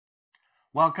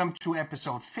Welcome to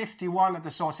episode 51 of the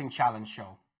Sourcing Challenge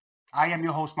Show. I am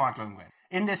your host, Mark Lundgren.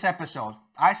 In this episode,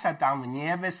 I sat down with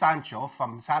Nieves Sancho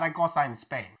from Zaragoza in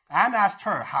Spain and asked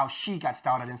her how she got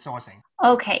started in sourcing.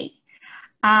 Okay,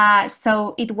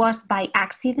 so it was by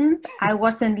accident. I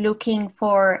wasn't looking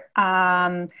for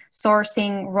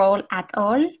sourcing role at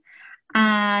all.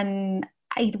 And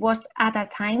it was at a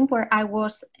time where I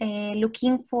was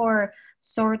looking for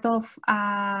sort of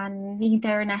an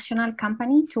international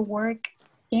company to work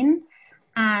in.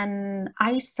 And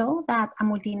I saw that a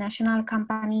multinational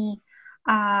company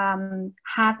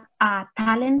had a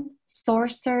talent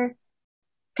sourcer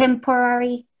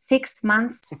temporary 6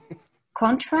 months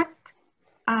contract.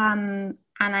 And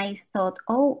I thought,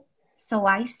 oh, so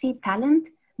I see talent.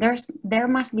 There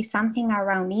must be something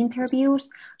around interviews.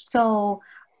 So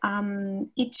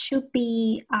it should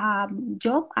be a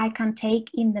job I can take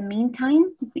in the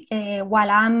meantime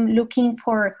while I'm looking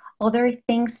for other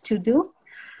things to do.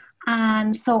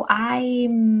 And so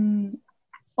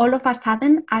all of a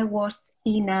sudden, I was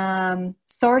in a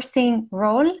sourcing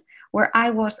role where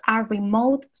I was a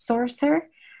remote sourcer,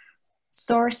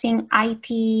 sourcing IT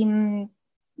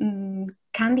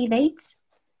candidates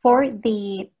for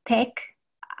the tech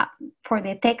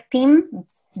team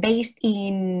based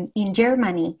in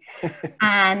Germany.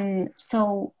 And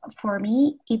so for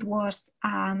me, it was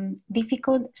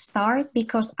difficult start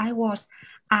because I was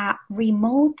a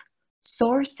remote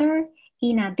sourcer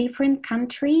in a different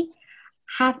country,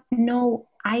 had no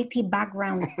IT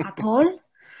background at all.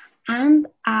 And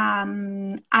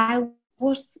I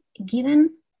was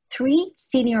given 3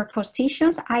 senior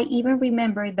positions. I even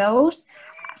remember those: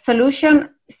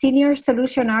 senior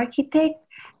solution architect,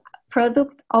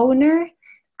 product owner,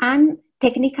 and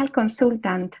technical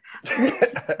consultant,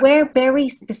 which were very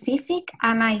specific.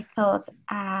 And I thought,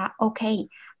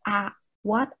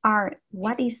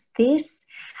 what is this?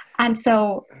 And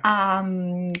so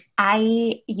I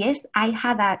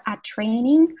had a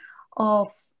training of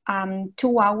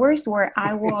 2 hours where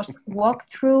I was walked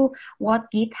through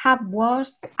what GitHub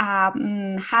was,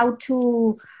 how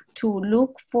to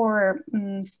look for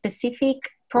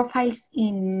specific profiles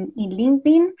in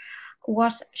LinkedIn,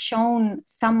 was shown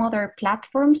some other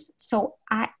platforms. So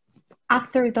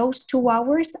after those 2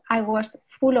 hours, I was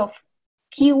full of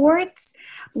keywords,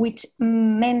 which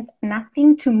meant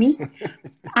nothing to me.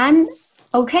 And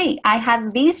okay, I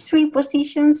had these 3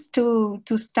 positions to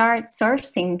start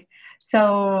sourcing.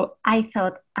 So I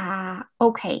thought,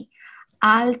 okay,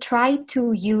 I'll try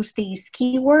to use these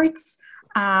keywords,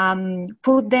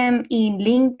 put them in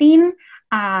LinkedIn,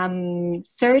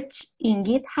 search in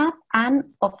GitHub,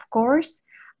 and of course,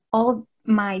 all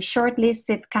my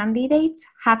shortlisted candidates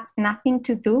had nothing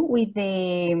to do with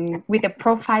the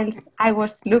profiles I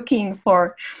was looking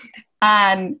for.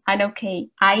 And okay,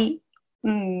 I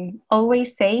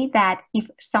always say that if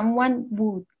someone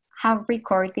would have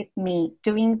recorded me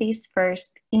doing these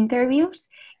first interviews,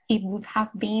 it would have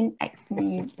been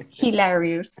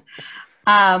hilarious.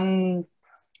 And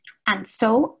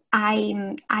so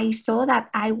I saw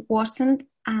that I wasn't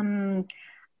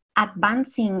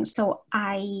advancing. So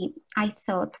I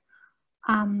thought,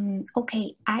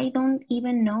 okay, I don't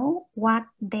even know what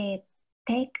the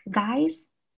tech guys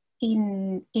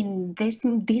in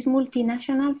these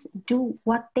multinationals do,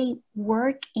 what they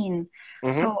work in.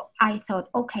 Mm-hmm. So I thought,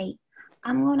 okay,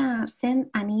 I'm gonna send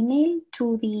an email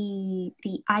to the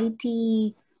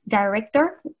IT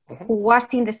director, mm-hmm, who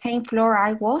was in the same floor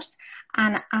I was,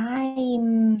 and I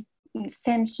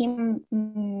sent him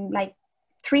like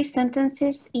 3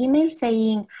 sentences email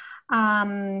saying,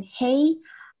 hey,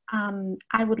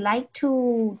 I would like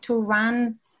to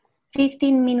run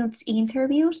 15 minutes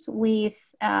interviews with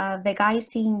the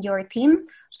guys in your team,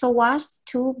 so as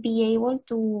to be able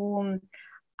to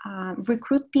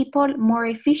recruit people more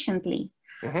efficiently.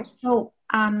 Mm-hmm. So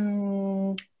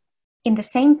in the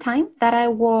same time that I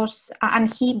was, and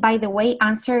he, by the way,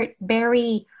 answered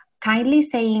very kindly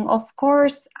saying, of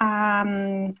course,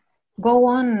 go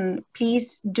on,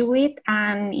 please do it.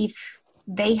 And if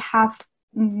they have,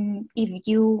 if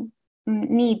you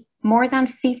need more than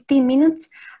 15 minutes,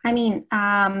 I mean,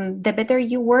 the better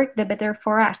you work, the better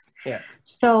for us. Yeah.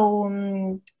 So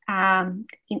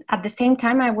at the same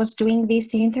time I was doing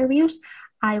these interviews,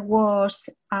 I was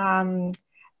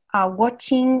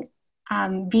watching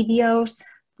videos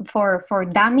for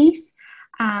dummies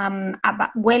about,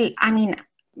 well, I mean,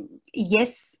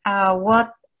 yes,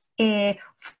 what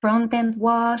front end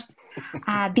was,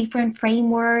 different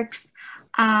frameworks,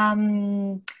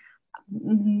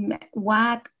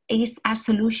 what is a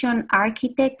solution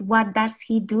architect, what does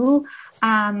he do,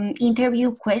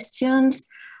 interview questions.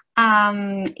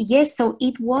 Yes, so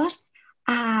it was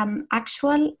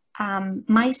actual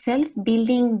myself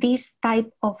building this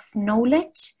type of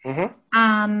knowledge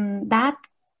that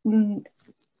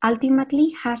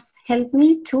ultimately has helped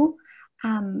me to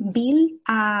build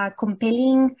a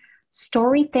compelling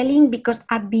storytelling, because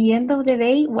at the end of the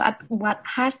day, what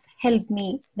has helped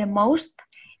me the most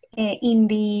in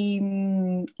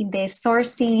the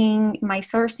sourcing, my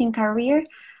sourcing career,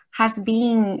 has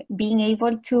been being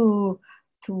able to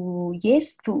build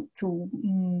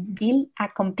a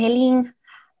compelling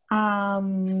a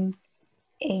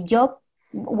job,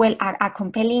 well, a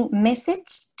compelling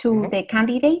message to the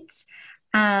candidates.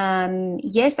 And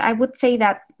yes, I would say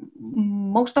that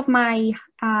most of my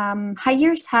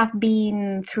hires have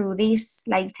been through this,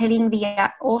 like telling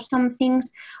the awesome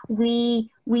things we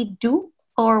do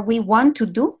or we want to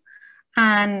do,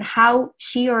 and how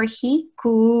she or he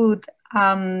could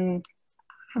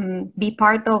be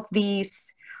part of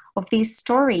this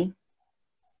story.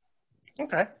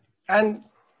 Okay. And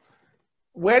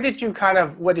where did you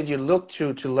look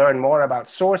to learn more about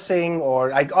sourcing, or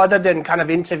like other than kind of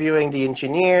interviewing the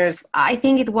engineers? I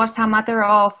think it was a matter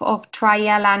of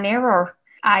trial and error.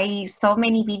 I saw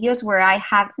many videos where I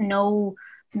had no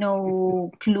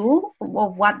clue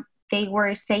of what they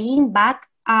were saying, but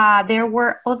there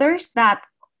were others that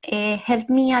helped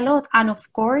me a lot. And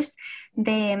of course,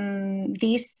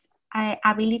 this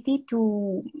ability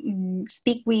to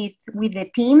speak with the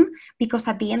team, because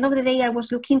at the end of the day I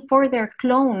was looking for their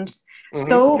clones.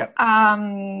 So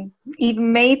it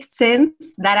made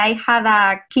sense that I had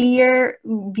a clear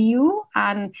view,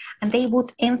 and they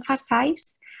would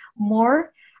emphasize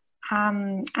more.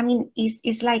 I mean,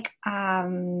 it's like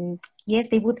yes,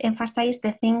 they would emphasize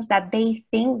the things that they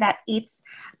think that it's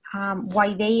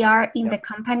why they are in the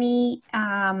company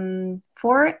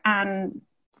for, and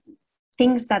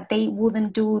things that they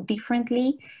wouldn't do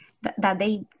differently, that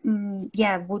they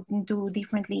wouldn't do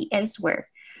differently elsewhere.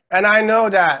 And I know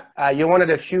that you're one of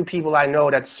the few people I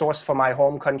know that sourced for my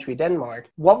home country, Denmark.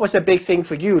 What was the big thing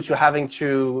for you to having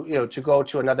to to go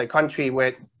to another country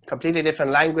with completely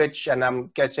different language, and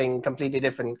I'm guessing completely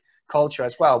different culture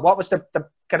as well? What was the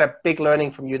kind of big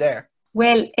learning from you there?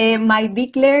 Well, my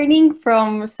big learning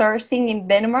from sourcing in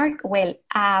Denmark, well,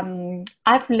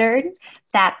 I've learned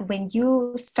that when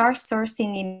you start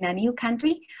sourcing in a new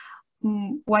country,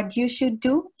 what you should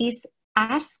do is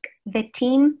ask the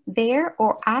team there,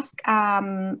 or ask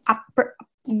an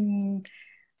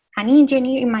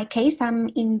engineer. In my case, I'm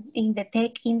in the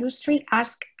tech industry.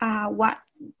 Ask what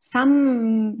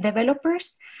some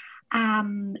developers,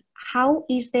 how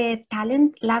is the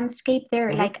talent landscape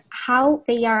there, like how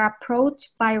they are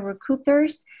approached by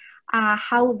recruiters,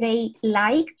 how they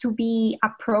like to be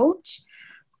approached.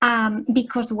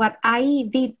 Because what I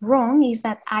did wrong is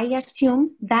that I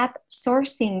assumed that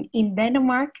sourcing in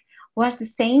Denmark was the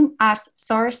same as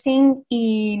sourcing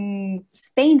in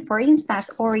Spain, for instance,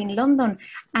 or in London.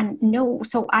 And no,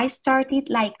 so I started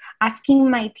like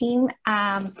asking my team,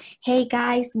 hey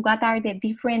guys, what are the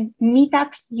different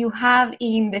meetups you have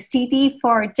in the city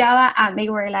for Java? And they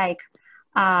were like,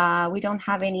 we don't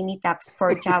have any meetups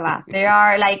for Java. There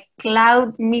are like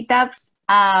cloud meetups.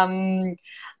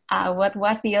 What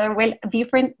was the other? Well,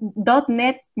 different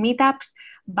 .NET meetups,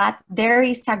 but there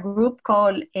is a group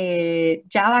called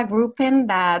Java Gruppen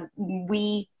that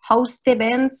we host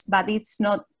events, but it's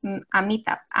not a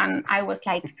meetup. And I was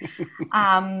like,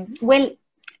 well,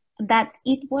 that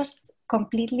it was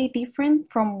completely different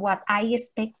from what I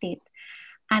expected.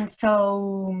 And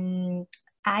so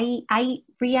I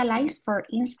realized, for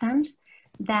instance,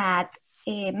 that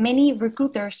many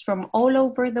recruiters from all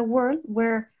over the world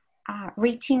were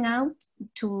reaching out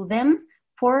to them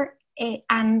for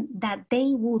and that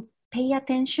they would pay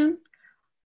attention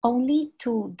only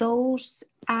to those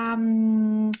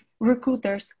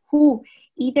recruiters who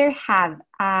either have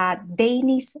a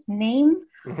Danish name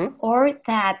or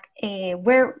that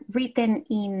were written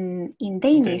in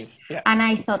Danish. Yeah. And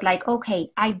I thought like,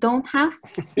 okay, I don't have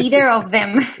either of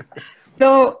them.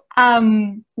 So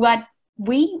what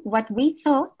we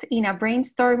thought in a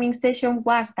brainstorming session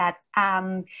was that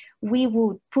we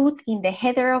would put in the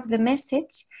header of the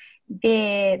message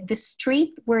the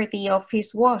street where the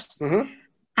office was.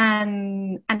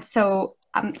 And so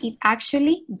it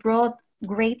actually brought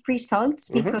great results,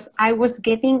 because I was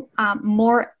getting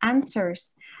more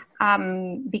answers.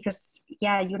 Because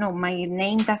my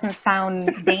name doesn't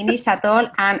sound Danish at all,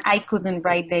 and I couldn't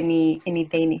write any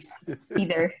Danish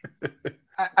either.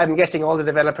 I'm guessing all the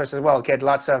developers as well get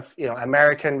lots of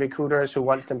American recruiters who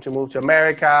wants them to move to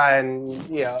America, and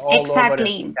all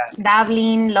exactly over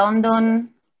Dublin,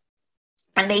 London.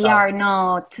 And they are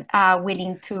not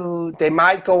willing to. They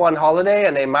might go on holiday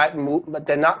and they might move, but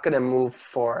they're not going to move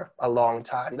for a long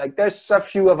time. Like there's a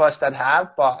few of us that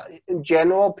have, but in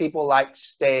general, people like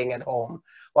staying at home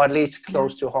or at least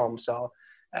close to home. So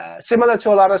similar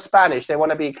to a lot of Spanish, they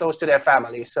want to be close to their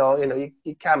family. So,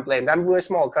 you can't blame them. We're a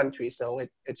small country, so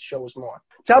it shows more.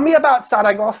 Tell me about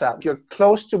Zaragoza. You're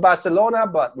close to Barcelona,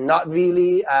 but not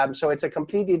really. So it's a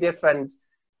completely different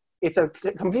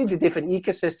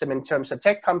ecosystem in terms of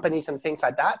tech companies and things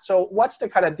like that. So what's the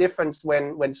kind of difference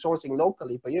when sourcing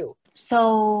locally for you?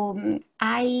 So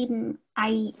I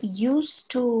used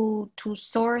to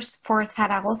source for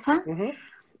Zaragoza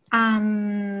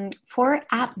for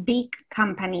a big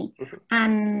company.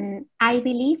 And I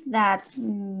believe that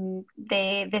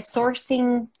the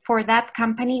sourcing for that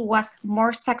company was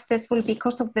more successful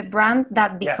because of the brand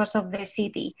than because of the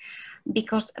city.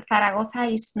 Because Zaragoza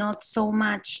is not so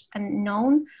much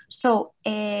known. So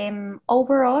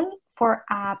overall, for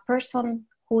a person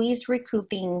who is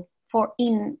recruiting for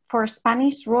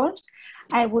Spanish roles,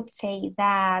 I would say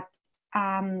that,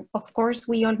 of course,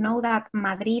 we all know that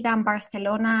Madrid and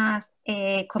Barcelona's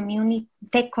tech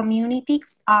community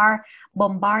are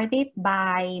bombarded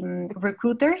by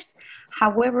recruiters.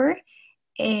 However,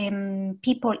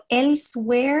 people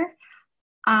elsewhere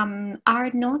are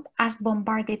not as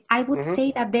bombarded. I would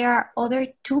say that there are other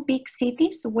two big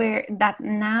cities where that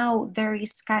now there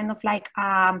is kind of like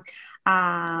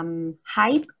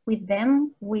hype with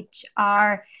them, which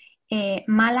are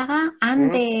Malaga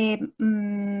and the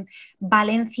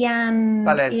Valencian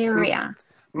area.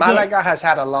 Malaga has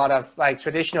had a lot of,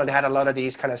 traditional, they had a lot of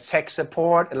these kind of tech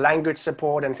support, language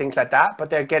support and things like that, but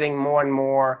they're getting more and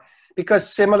more,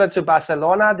 because similar to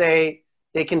Barcelona, they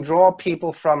can draw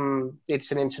people from,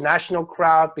 it's an international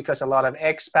crowd because a lot of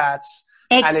expats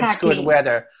and it's good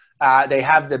weather. They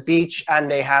have the beach and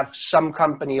they have some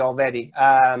company already.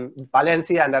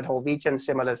 Valencia and that whole region,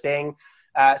 similar thing.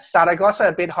 Zaragoza,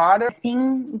 a bit harder. The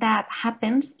thing that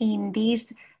happens in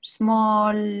these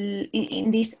smaller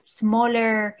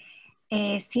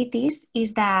cities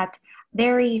is that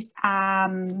there is a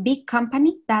big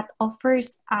company that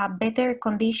offers better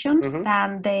conditions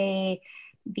than the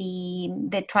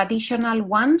traditional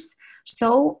ones.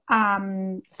 So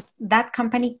that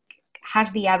company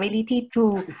has the ability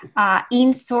to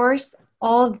insource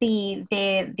all the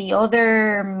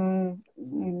other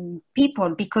people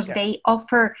because they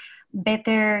offer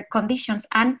better conditions.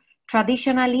 And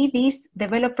traditionally, these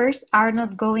developers are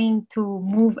not going to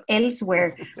move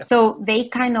elsewhere. So they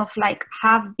kind of like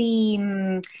have the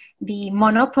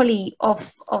monopoly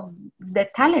of the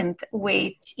talent,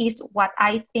 which is what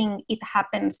I think it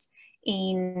happens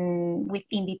in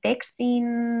Inditex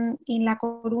in La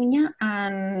Coruña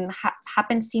and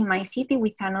happens in my city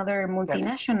with another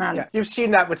multinational. Yeah. You've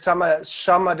seen that with some of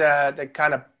the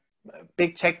kind of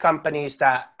big tech companies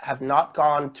that have not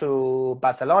gone to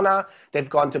Barcelona, they've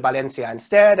gone to Valencia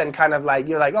instead, and kind of like,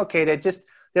 you're like, okay,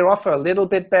 they offer a little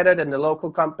bit better than the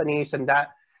local companies and that.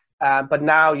 But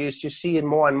now you see it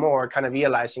more and more kind of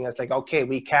realizing it's like, okay,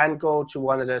 we can go to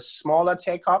one of the smaller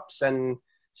tech hubs and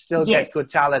still get good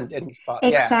talent in spot.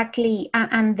 Exactly.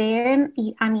 And then,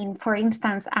 I mean, for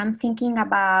instance, I'm thinking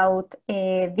about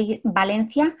the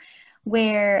Valencia,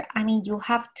 where, I mean, you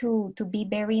have to be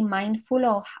very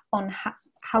mindful on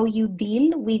how you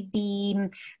deal with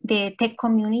the tech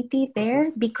community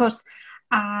there, because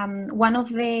one of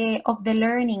the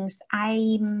learnings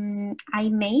I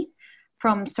made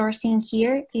from sourcing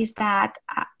here is that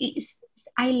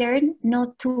I learned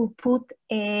not to put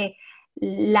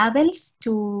labels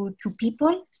to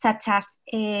people, such as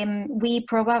we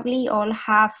probably all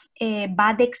have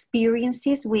bad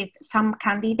experiences with some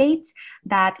candidates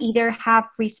that either have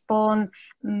responded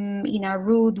in a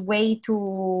rude way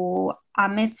to a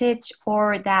message,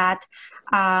 or that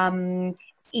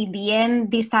in the end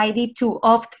decided to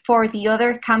opt for the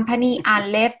other company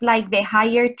and left like the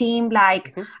higher team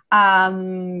like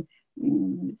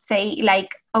say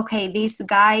like, okay, this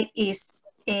guy is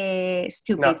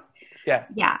stupid. No.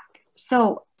 Yeah.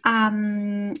 So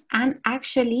and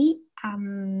actually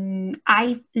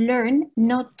I've learned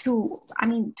not to, I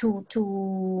mean,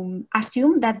 to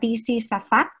assume that this is a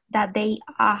fact, that they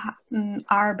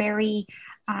are very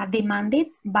demanded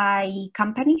by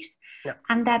companies,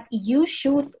 and that you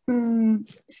should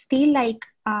still like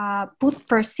put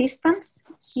persistence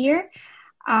here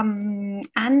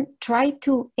and try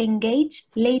to engage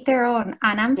later on.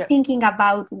 And I'm thinking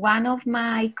about one of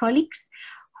my colleagues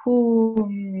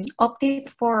who opted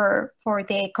for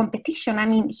the competition. I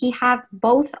mean, he had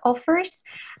both offers,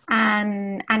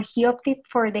 and he opted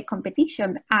for the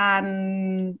competition.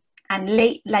 And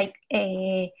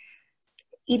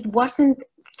it wasn't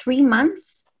 3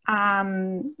 months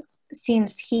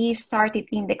since he started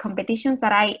in the competitions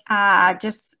that I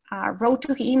just wrote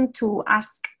to him to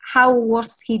ask how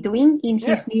was he doing in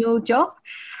his new job.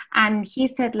 And he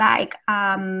said like,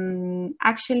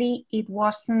 actually, it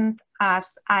wasn't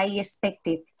as I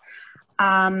expected.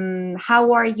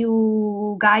 How are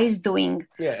you guys doing?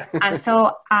 Yeah. And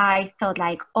so I thought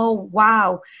like, oh,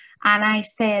 wow. And I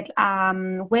said,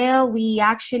 well, we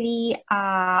actually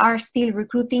are still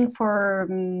recruiting for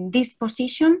this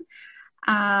position.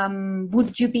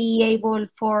 Would you be able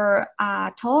for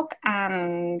talk?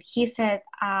 And he said,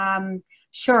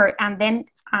 sure. And then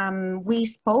we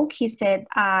spoke. He said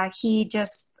he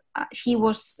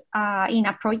was in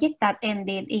a project that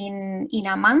ended in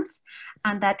a month,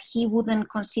 and that he wouldn't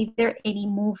consider any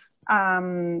move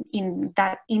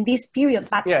in this period.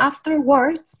 But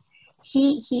afterwards,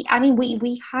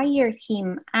 we hired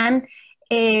him, and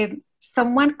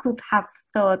someone could have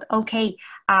thought, okay,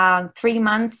 3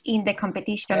 months in the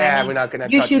competition. Yeah, we're not going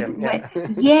to touch him. Yeah.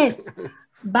 Yes.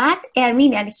 But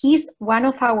and he's one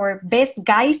of our best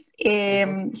guys.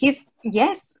 He's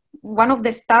one of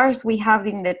the stars we have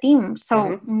in the team.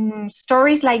 So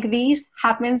stories like this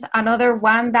happens. Another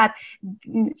one that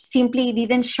simply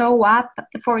didn't show up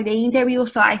for the interview.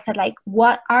 So I thought like,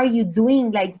 what are you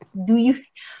doing? Like, do you?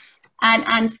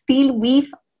 And still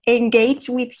we've engaged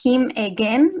with him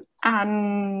again.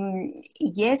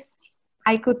 Yes,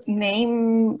 I could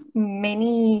name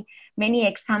many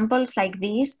examples like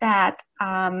this that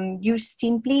you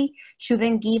simply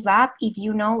shouldn't give up if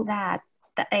you know that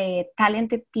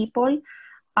talented people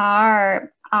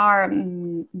are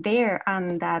there,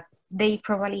 and that they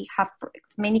probably have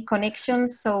many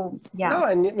connections. So No,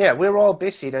 and we're all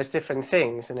busy. There's different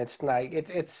things, and it's like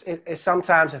it's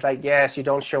sometimes it's like, yes, you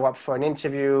don't show up for an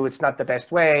interview. It's not the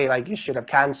best way. Like, you should have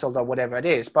canceled or whatever it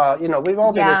is. But we've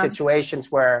all been in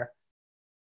situations where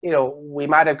we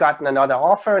might have gotten another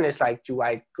offer, and it's like, do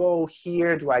I go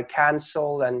here? Do I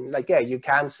cancel? And like, you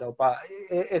cancel, but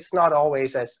it's not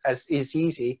always as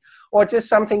easy, or just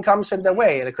something comes in the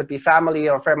way. And it could be family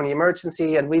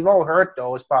emergency, and we've all heard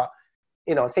those, but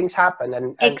things happen,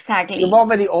 and exactly, you're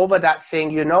already over that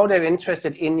thing. They're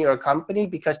interested in your company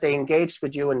because they engaged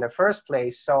with you in the first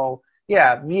place. So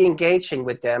re-engaging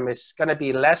with them is going to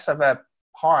be less of a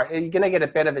hard. You're going to get a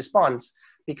better response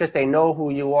because they know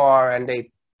who you are, and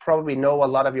they probably know a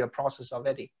lot of your process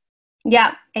already.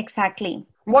 Yeah, exactly.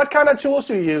 What kind of tools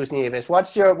do you use, Nieves?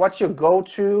 What's your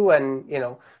go-to, and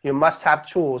you must have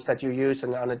tools that you use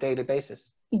on a daily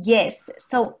basis? Yes,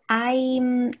 so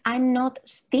I'm not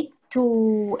stick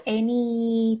to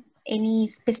any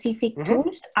specific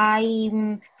tools. I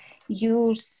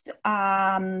use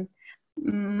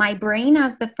my brain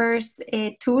as the first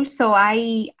tool. So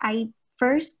I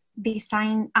first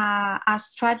design a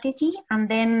strategy, and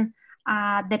then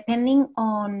depending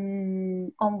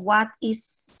on what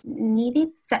is needed,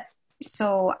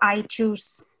 so I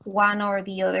choose one or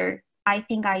the other. I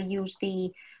think I use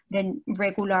the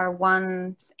regular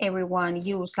ones everyone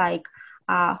use, like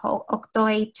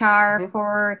OctoHR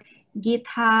for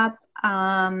GitHub.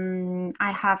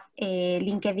 I have a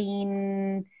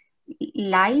LinkedIn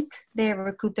Lite, the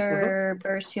recruiter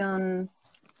version,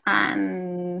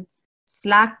 and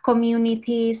Slack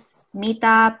communities,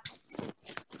 meetups,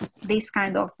 these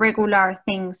kind of regular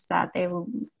things that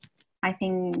I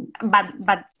think,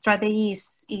 but strategy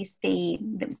is the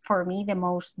for me the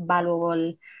most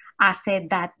valuable asset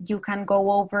that you can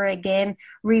go over again,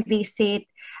 revisit,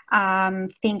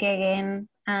 think again,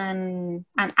 and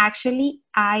actually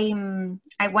I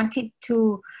wanted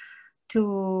to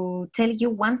tell you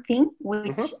one thing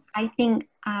which I think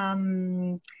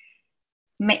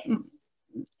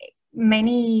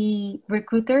many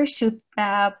recruiters should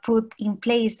put in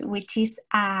place, which is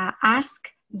ask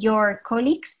your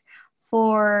colleagues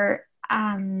for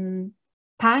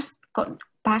past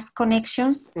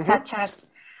connections, such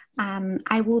as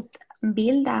I would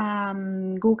build a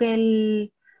Google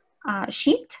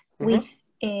sheet with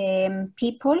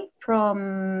people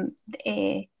from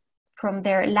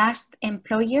their last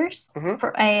employers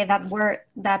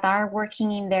that are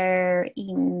working in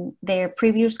their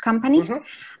previous companies,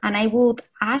 and I would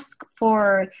ask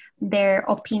for their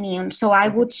opinion. So I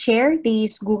would share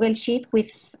this Google sheet with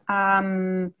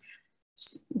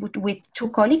two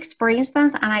colleagues, for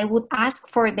instance, and I would ask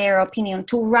for their opinion,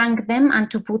 to rank them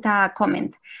and to put a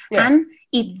comment. And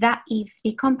if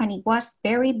the company was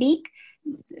very big,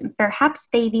 perhaps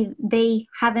they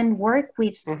hadn't worked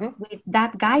with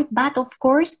that guy, but of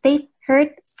course they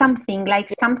heard something, like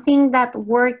something that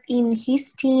worked in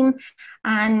his team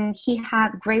and he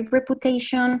had great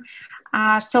reputation.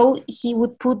 So he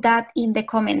would put that in the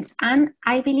comments. And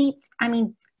I believe, I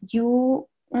mean, you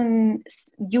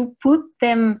put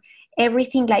them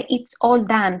everything, like it's all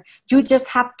done. You just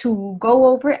have to go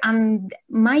over. And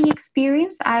my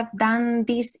experience, I've done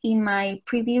this in my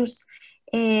previous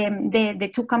the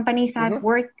two companies I've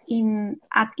worked in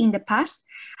the past,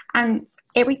 and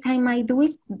every time I do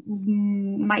it,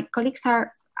 my colleagues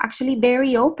are actually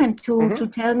very open to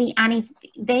tell me. And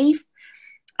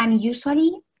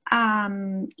usually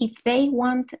if they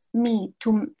want me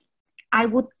to, I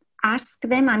would ask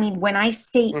them. I mean, when I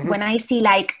see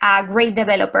like a great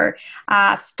developer,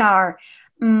 star,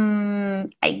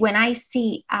 when I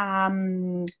see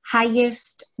the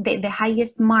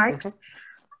highest marks,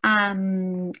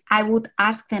 I would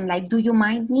ask them, like, do you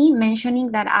mind me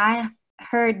mentioning that I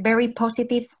heard very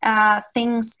positive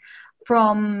things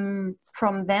from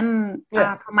them,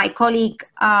 from my colleague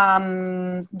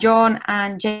John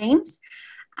and James?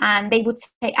 And they would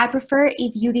say, I prefer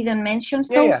if you didn't mention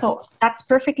so. So that's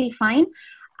perfectly fine.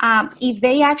 If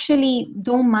they actually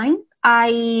don't mind,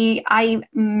 I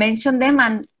mention them,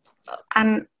 and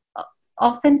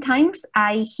oftentimes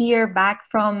I hear back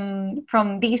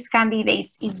from these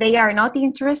candidates. If they are not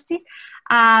interested,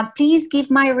 please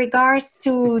give my regards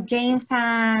to James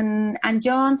and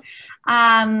John.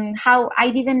 How I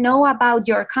didn't know about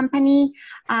your company.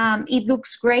 It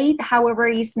looks great. However,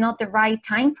 it's not the right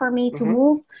time for me to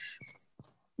move.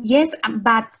 Yes,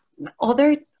 but in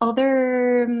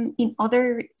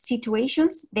other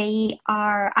situations, they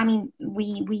are, I mean,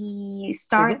 we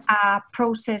start a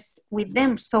process with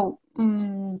them. So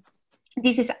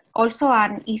this is also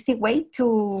an easy way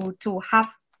to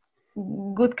have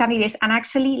good candidates, and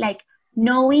actually, like,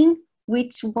 knowing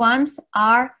which ones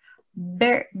are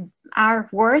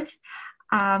worth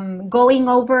going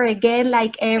over again,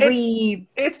 like every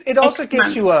it also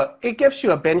gives months. it gives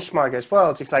you a benchmark as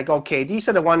well. It's like, okay, these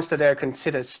are the ones that are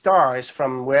considered stars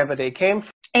from wherever they came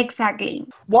from. Exactly.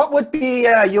 What would be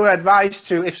your advice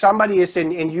to, if somebody is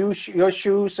in your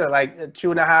shoes, like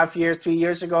 2.5 years, 3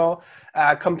 years ago,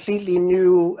 completely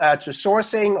new to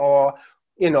sourcing, or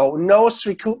knows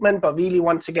recruitment but really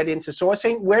wants to get into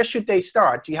sourcing? Where should they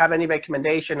start? Do you have any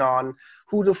recommendation on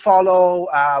who to follow,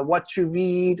 what to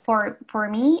read? For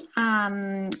me,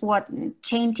 what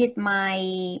changed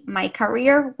my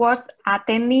career was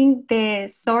attending the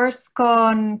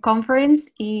SourceCon conference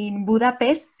in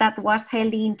Budapest that was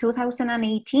held in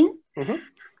 2018,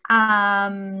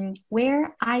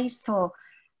 where I saw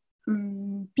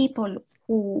people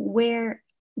who were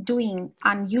doing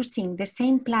and using the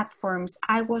same platforms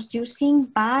I was using,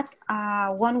 but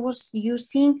one was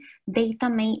using Data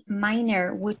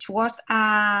Miner, which was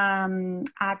a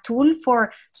tool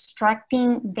for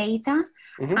extracting data,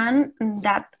 and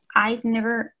that I've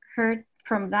never heard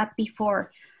from that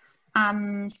before.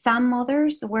 Some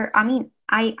others were, I mean,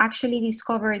 I actually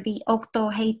discovered the Octo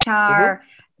HR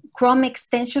Chrome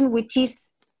extension, which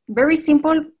is very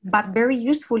simple but very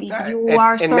useful if you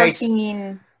are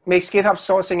sourcing makes GitHub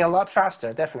sourcing a lot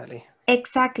faster, definitely.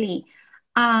 Exactly.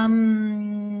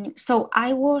 So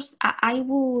I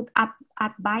would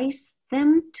advise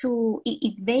them to,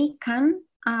 if they can,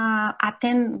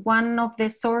 attend one of the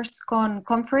SourceCon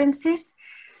conferences.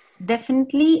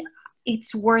 Definitely,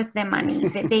 it's worth the money,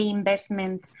 the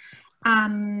investment.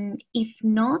 If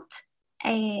not,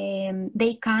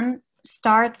 they can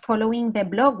start following the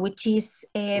blog, which is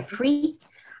free.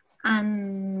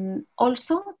 And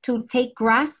also to take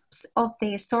grasps of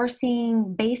the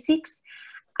sourcing basics.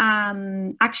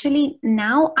 Actually,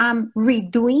 now I'm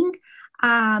redoing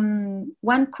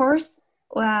one course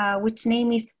which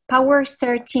name is Power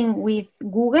Searching with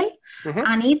Google,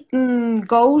 and it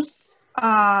goes,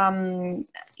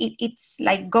 it's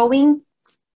like going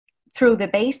through the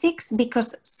basics,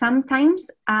 because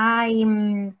sometimes I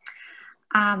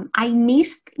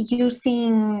missed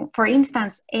using, for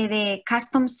instance, the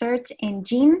custom search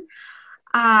engine,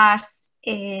 as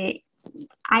I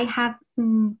had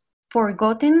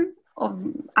forgotten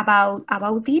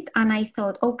about it, and I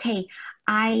thought, okay,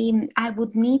 I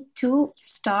would need to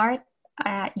start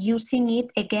using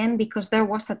it again, because there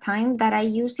was a time that I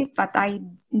used it, but I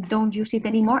don't use it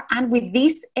anymore. And with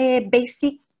this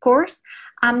basic course,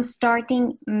 I'm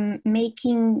starting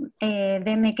making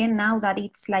them again, now that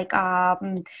it's like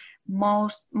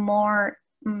more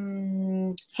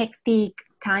hectic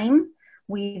time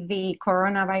with the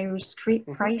coronavirus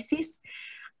crisis,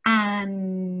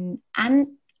 and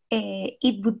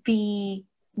it would be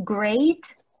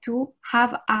great to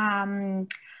have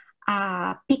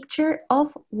a picture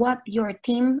of what your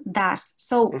team does.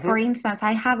 So, for instance,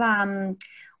 I have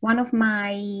one of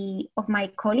my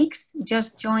colleagues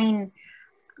just joined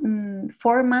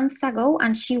 4 months ago,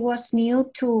 and she was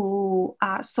new to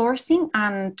sourcing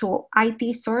and to IT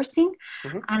sourcing.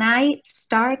 And I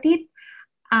started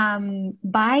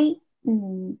by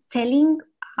telling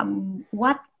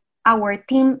what our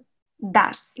team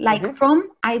does. Like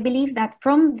I believe that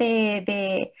from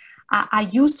the a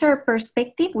user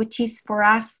perspective, which is for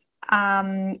us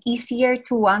easier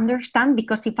to understand,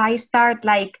 because if I start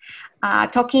like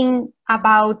talking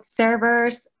about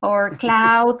servers or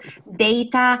cloud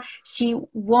data, she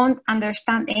won't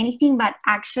understand anything. But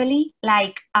actually,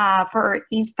 like for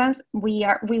instance, we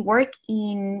work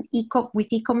in with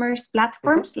e-commerce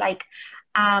platforms, like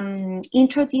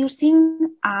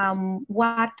introducing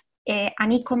what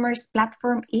an e-commerce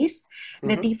platform is,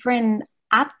 the different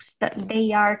apps that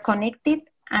they are connected,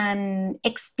 and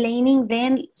explaining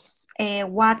then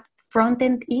what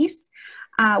front-end is,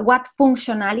 what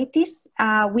functionalities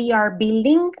we are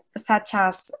building, such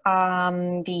as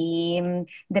the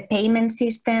payment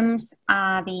systems,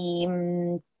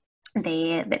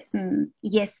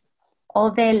 yes,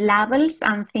 all the labels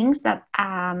and things that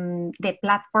the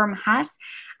platform has,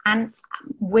 and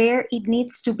where it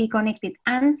needs to be connected.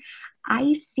 And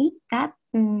I see that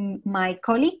my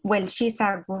colleague, well, she's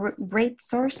a great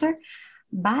sourcer,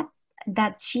 but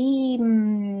that she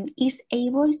is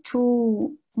able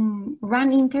to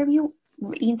run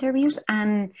interviews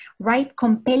and write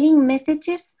compelling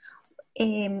messages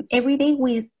every day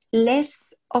with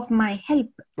less of my help,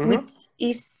 which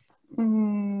is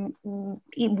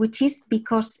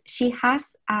because she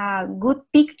has a good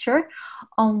picture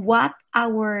on what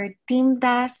our team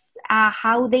does,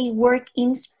 how they work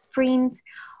in sprint,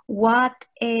 what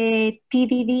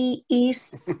TDD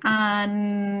is,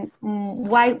 and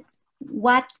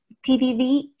what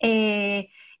TDD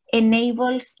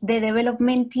enables the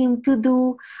development team to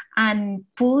do, and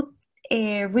put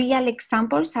real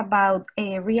examples about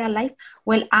real life.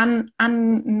 Well, I'm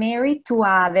married to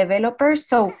a developer,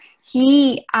 so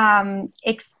he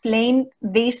explained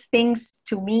these things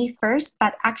to me first,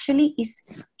 but actually it's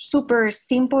super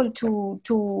simple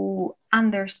to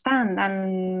understand.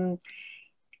 And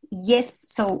yes,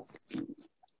 so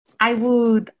I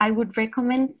would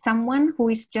recommend someone who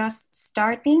is just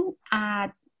starting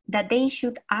that they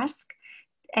should ask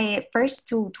first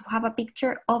to have a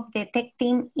picture of the tech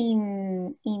team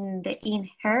in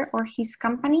her or his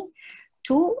company,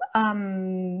 to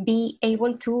be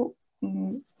able to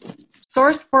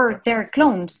source for their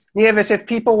clones. Nieves, if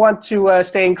people want to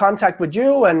stay in contact with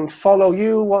you and follow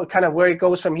you, what kind of where it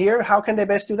goes from here, how can they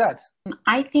best do that?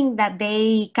 I think that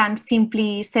they can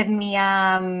simply send me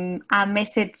a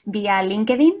message via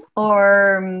LinkedIn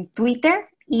or Twitter.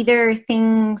 Either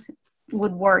things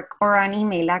would work, or an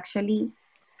email, actually.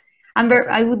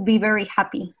 I would be very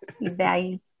happy if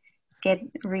I get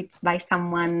reached by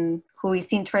someone who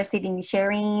is interested in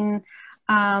sharing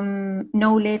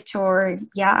knowledge, or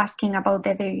asking about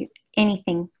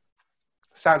anything.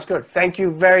 Sounds good. Thank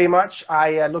you very much.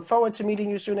 I look forward to meeting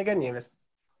you soon again, Nieves.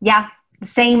 Yeah, the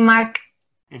same, Mark.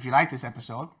 If you like this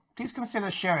episode, please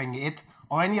consider sharing it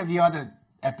or any of the other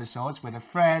episodes with a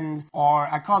friend or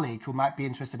a colleague who might be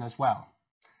interested as well.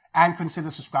 And consider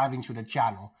subscribing to the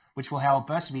channel, which will help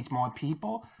us reach more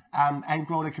people and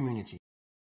grow the community.